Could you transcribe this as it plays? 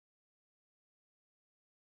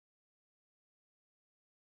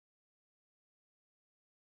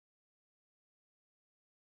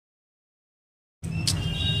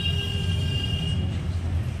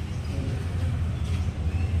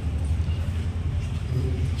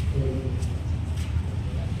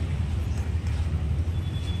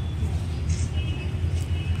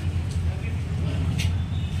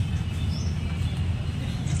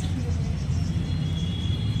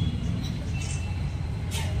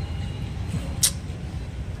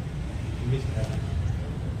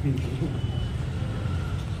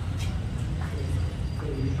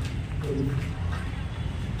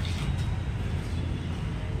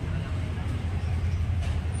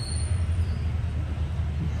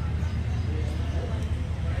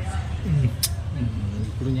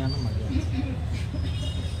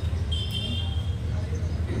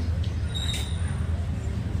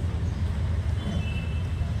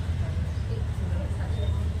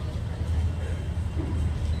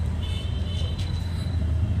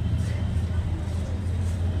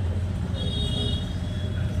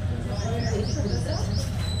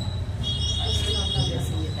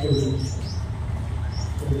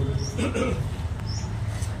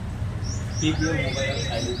Keep your mobile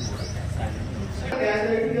silent mode.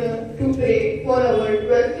 Gathered here to pray for our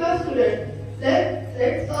 12th class students.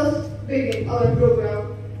 Let us begin our program.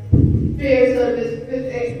 Prayer service with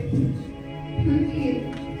a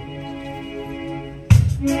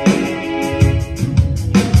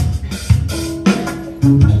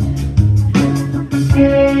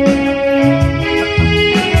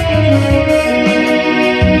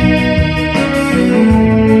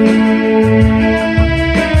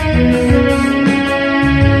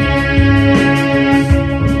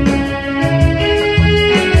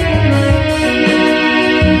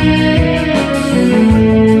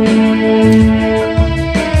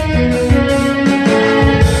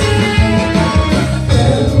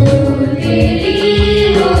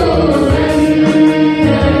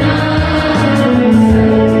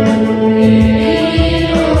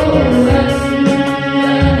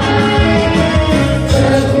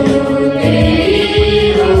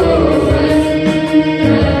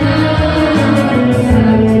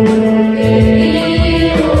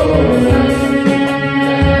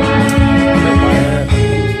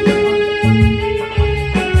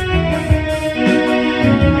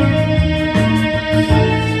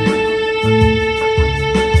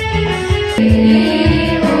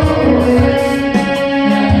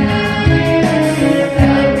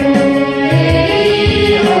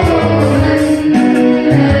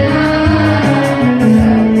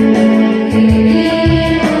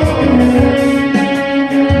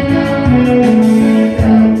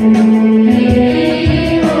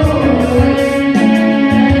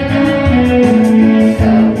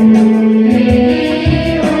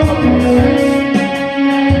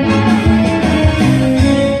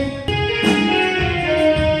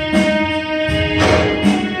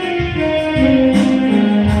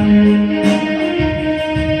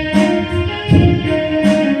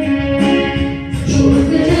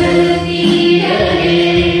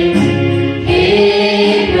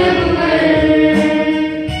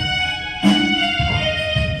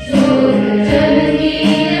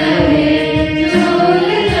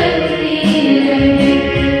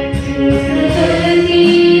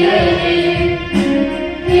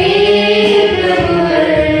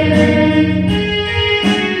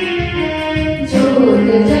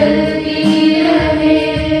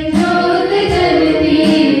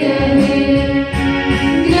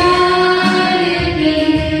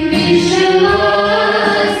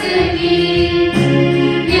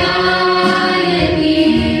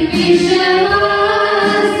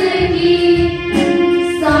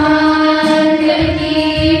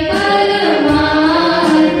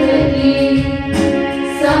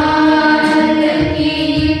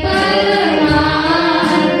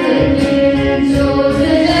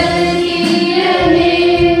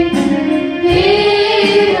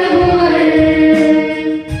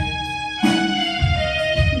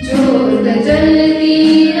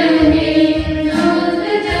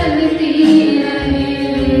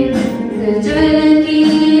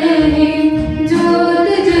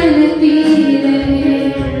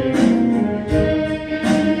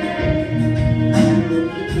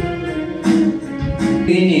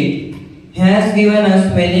given us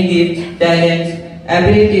many gifts, talents,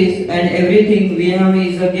 abilities, and everything we have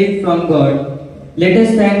is a gift from God. Let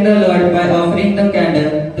us thank the Lord by offering the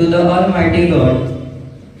candle to the Almighty God.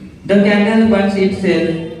 The candle burns itself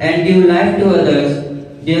and gives life to others.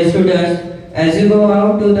 Dear students, as you go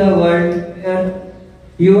out to the world,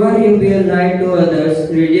 you be a light to others,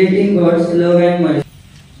 radiating God's love and mercy.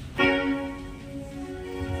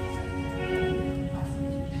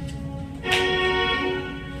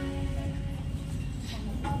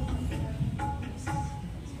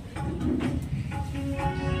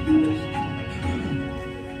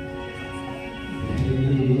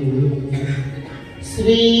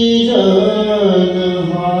 Shri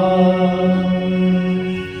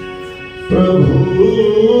प्रभु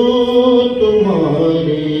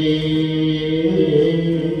तुम्हारे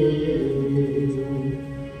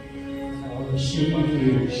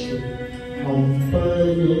आशीष हम पर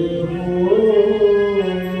होवे।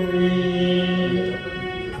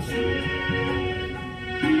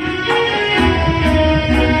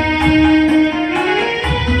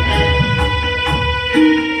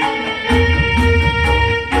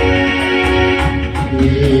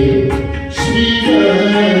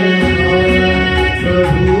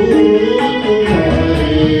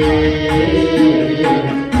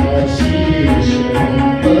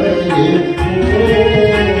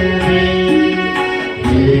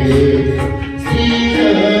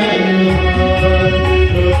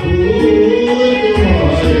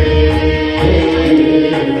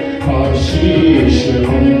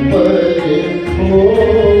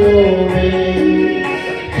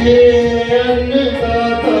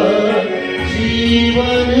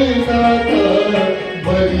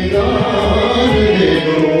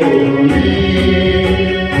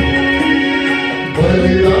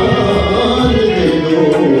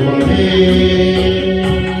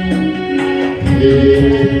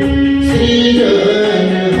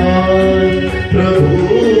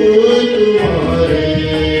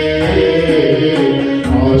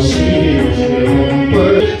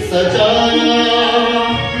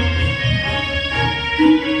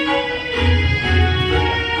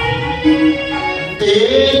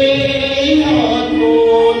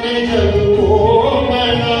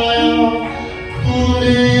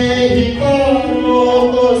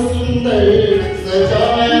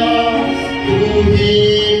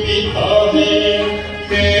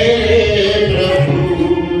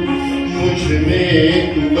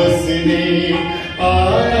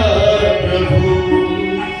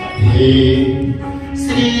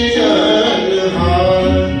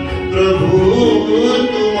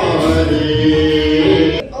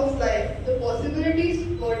 Of life, the possibilities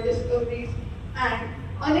for discoveries and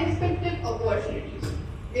unexpected opportunities,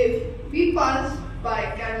 if we pass by,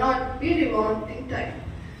 cannot be rewound in time.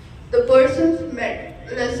 The persons met,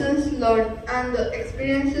 lessons learned, and the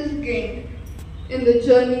experiences gained in the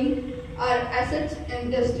journey are assets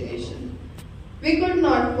and destination. We could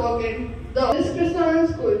not forget this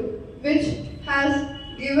Christanand school, which has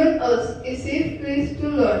given us a safe place to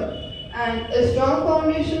learn and a strong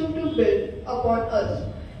foundation to build upon us.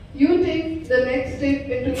 You take the next step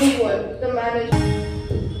into the world, the management.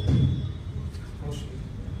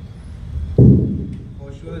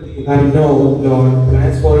 I know, Lord,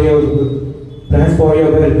 plans for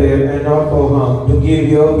your welfare and not for harm, to give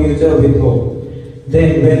your future with hope.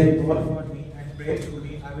 Then when call for me and pray to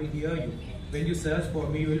me, I will hear you. When you search for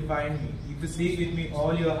me, you will find me. If you seek with me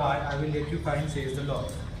all your heart, I will let you find, says the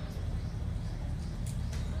Lord.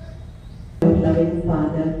 Loving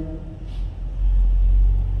Father,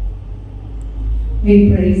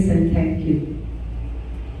 we praise and thank you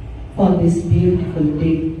for this beautiful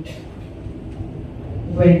day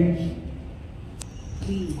when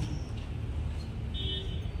we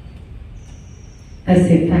as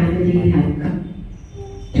a family have come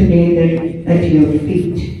together at your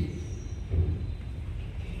feet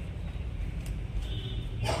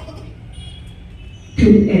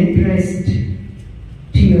to entrust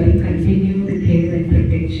to your continued care and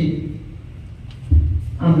protection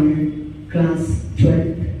our class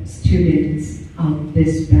 12 students of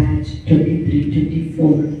this batch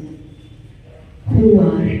 23-24 who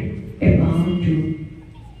are about to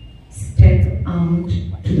step out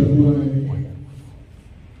to the world.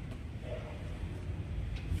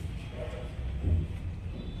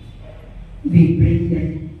 We bring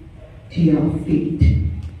them to your feet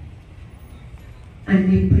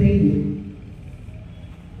and we pray you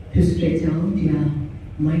to stretch out your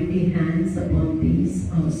mighty hands upon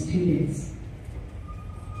these our students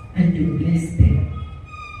and to bless them.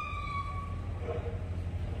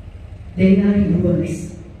 They are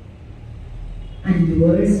yours and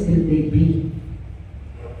yours will they be.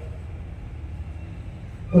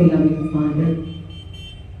 O loving Father,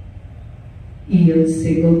 years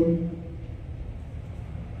ago,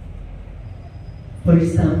 for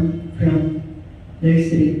some from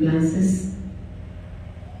nursery classes,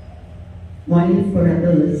 while for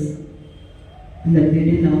others in the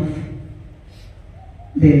middle of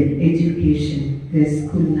their education, their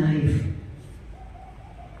school life,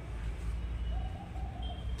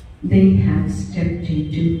 they have stepped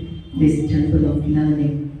into this temple of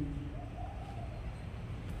learning.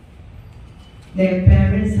 Their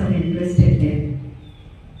parents are entrusted them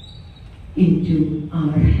into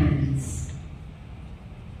our hands.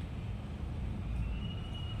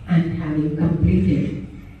 And having completed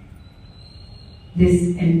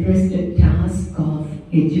this entrusted task of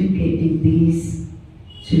educating these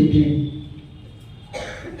children,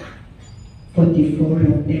 44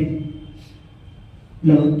 of them,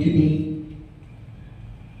 Lord, today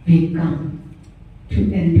we come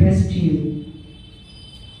to entrust you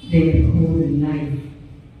their whole life.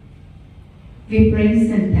 We praise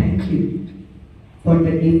and thank you for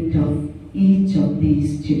the gift of each of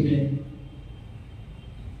these children.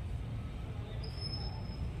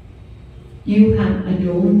 You have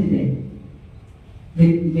adorned them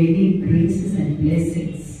with many graces and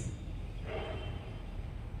blessings,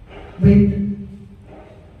 with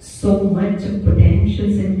so much of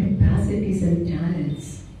potentials and capacities and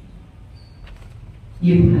talents.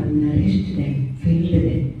 You have nourished them, filled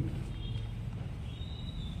them.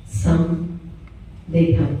 Some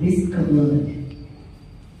they have discovered,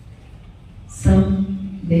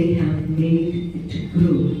 some they have made to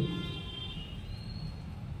grow.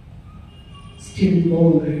 Still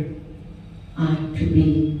more are to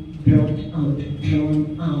be brought out,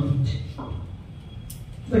 drawn out.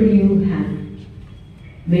 But you have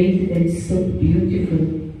made them so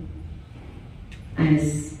beautiful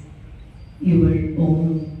as your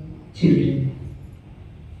own children.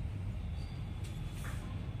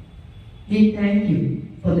 We thank you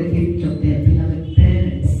for the gift of their beloved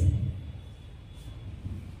parents.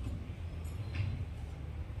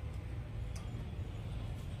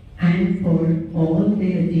 And for all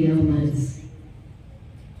their dear ones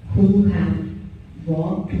who have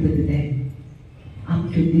walked with them up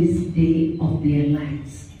to this day of their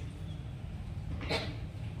lives.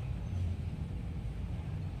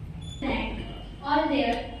 Thank all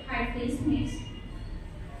their heartfelt needs.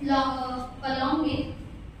 Along with,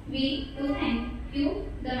 we to thank you,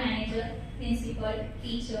 the manager, principal,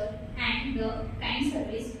 teacher, and the kind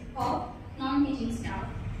service of non-teaching staff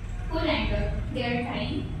who rendered their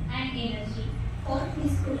time and energy for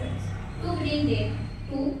these students to bring them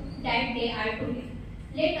to that they are today.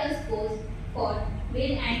 Let us pause for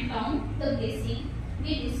will and count the blessing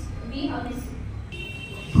we have received.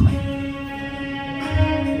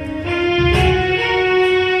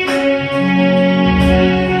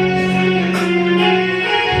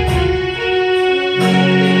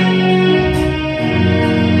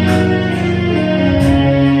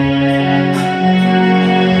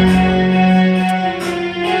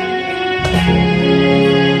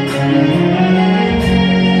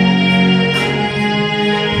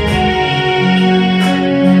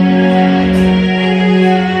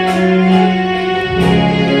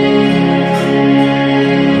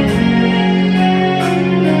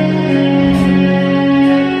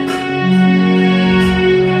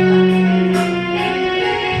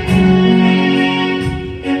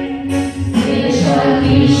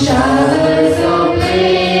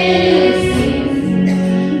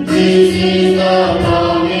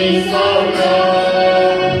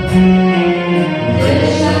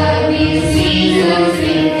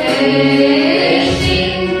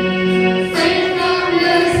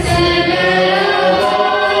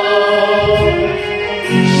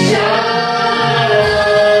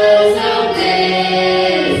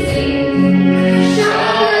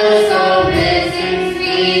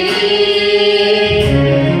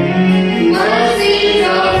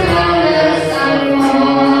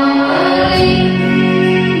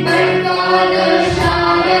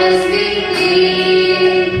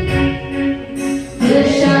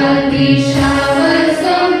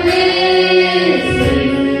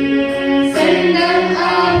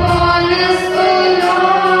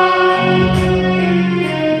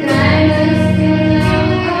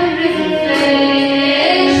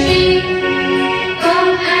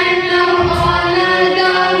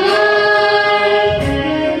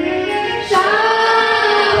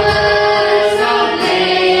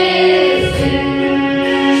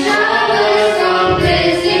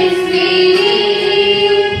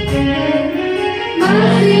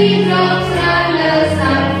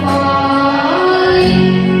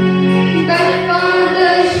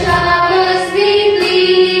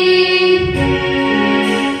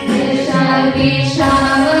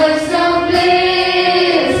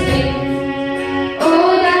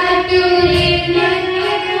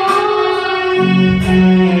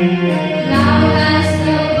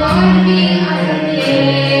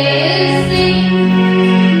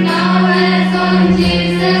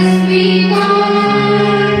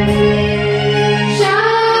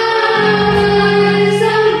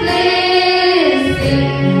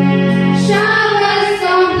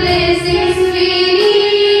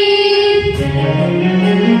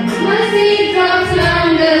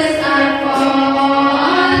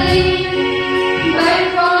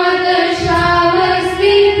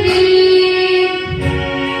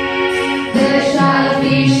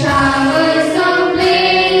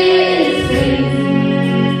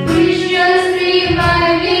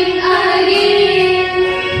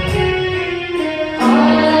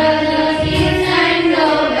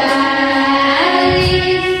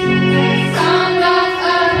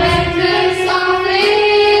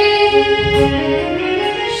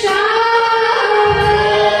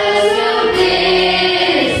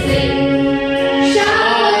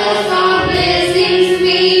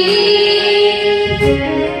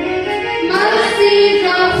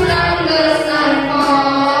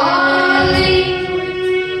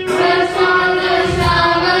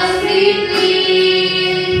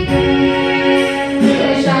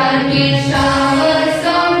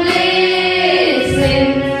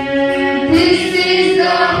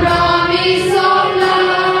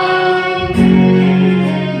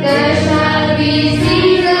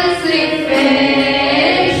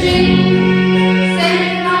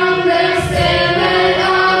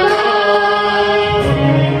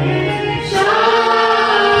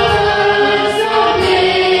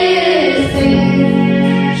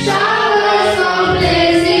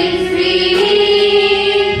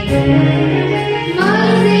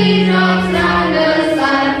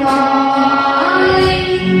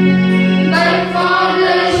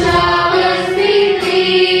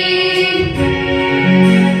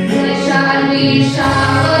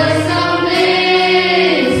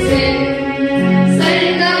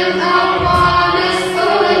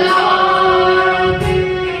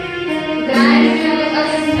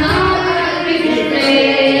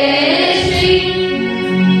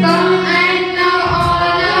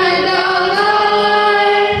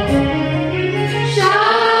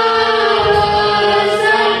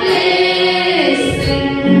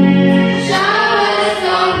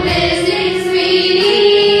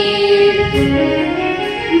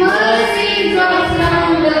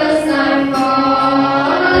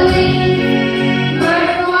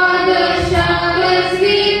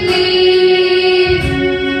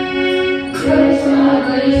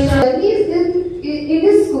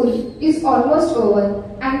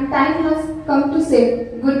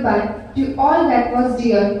 goodbye to all that was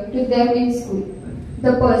dear to them in school.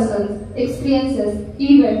 The persons, experiences,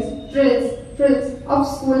 events, thrills of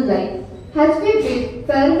school life. As we bid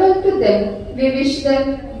farewell to them, we wish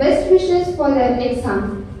them best wishes for their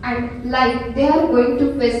exams and life they are going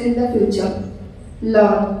to face in the future.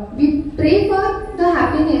 Lord, we pray for the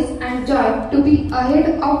happiness and joy to be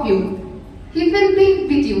ahead of you. He will be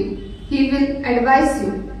with you. He will advise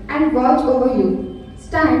you and watch over you.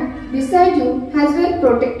 Stand beside you as your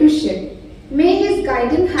protective shade. May His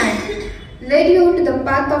guiding hand lead you to the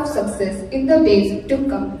path of success in the days to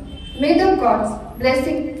come. May the God's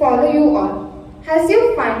blessing follow you all as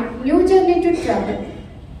you find new journey to travel.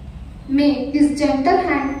 May His gentle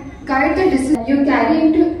hand guide the decisions you carry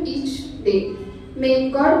into each day.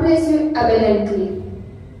 May God bless you abundantly.